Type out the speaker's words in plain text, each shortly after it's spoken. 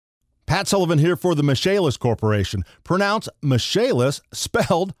Pat Sullivan here for the Michaelis Corporation. Pronounce Michaelis,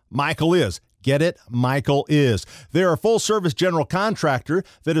 spelled Michaelis. Get it? Michaelis. They're a full-service general contractor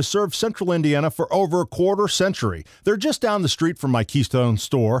that has served Central Indiana for over a quarter century. They're just down the street from my Keystone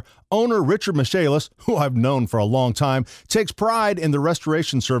store. Owner Richard Michaelis, who I've known for a long time, takes pride in the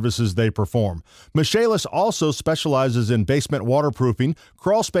restoration services they perform. Michaelis also specializes in basement waterproofing,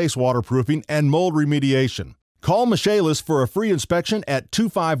 crawl space waterproofing, and mold remediation. Call Michaelis for a free inspection at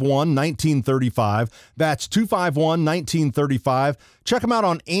 251-1935. That's 251-1935. Check them out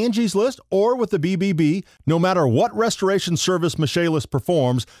on Angie's List or with the BBB. No matter what restoration service Michaelis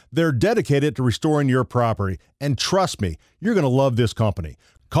performs, they're dedicated to restoring your property. And trust me, you're going to love this company.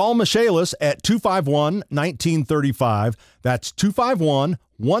 Call Michaelis at 251-1935. That's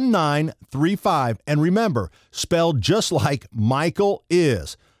 251-1935. And remember, spelled just like Michael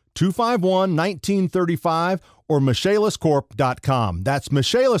is. 251-1935 or MichaelisCorp.com. That's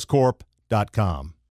MichaelisCorp.com.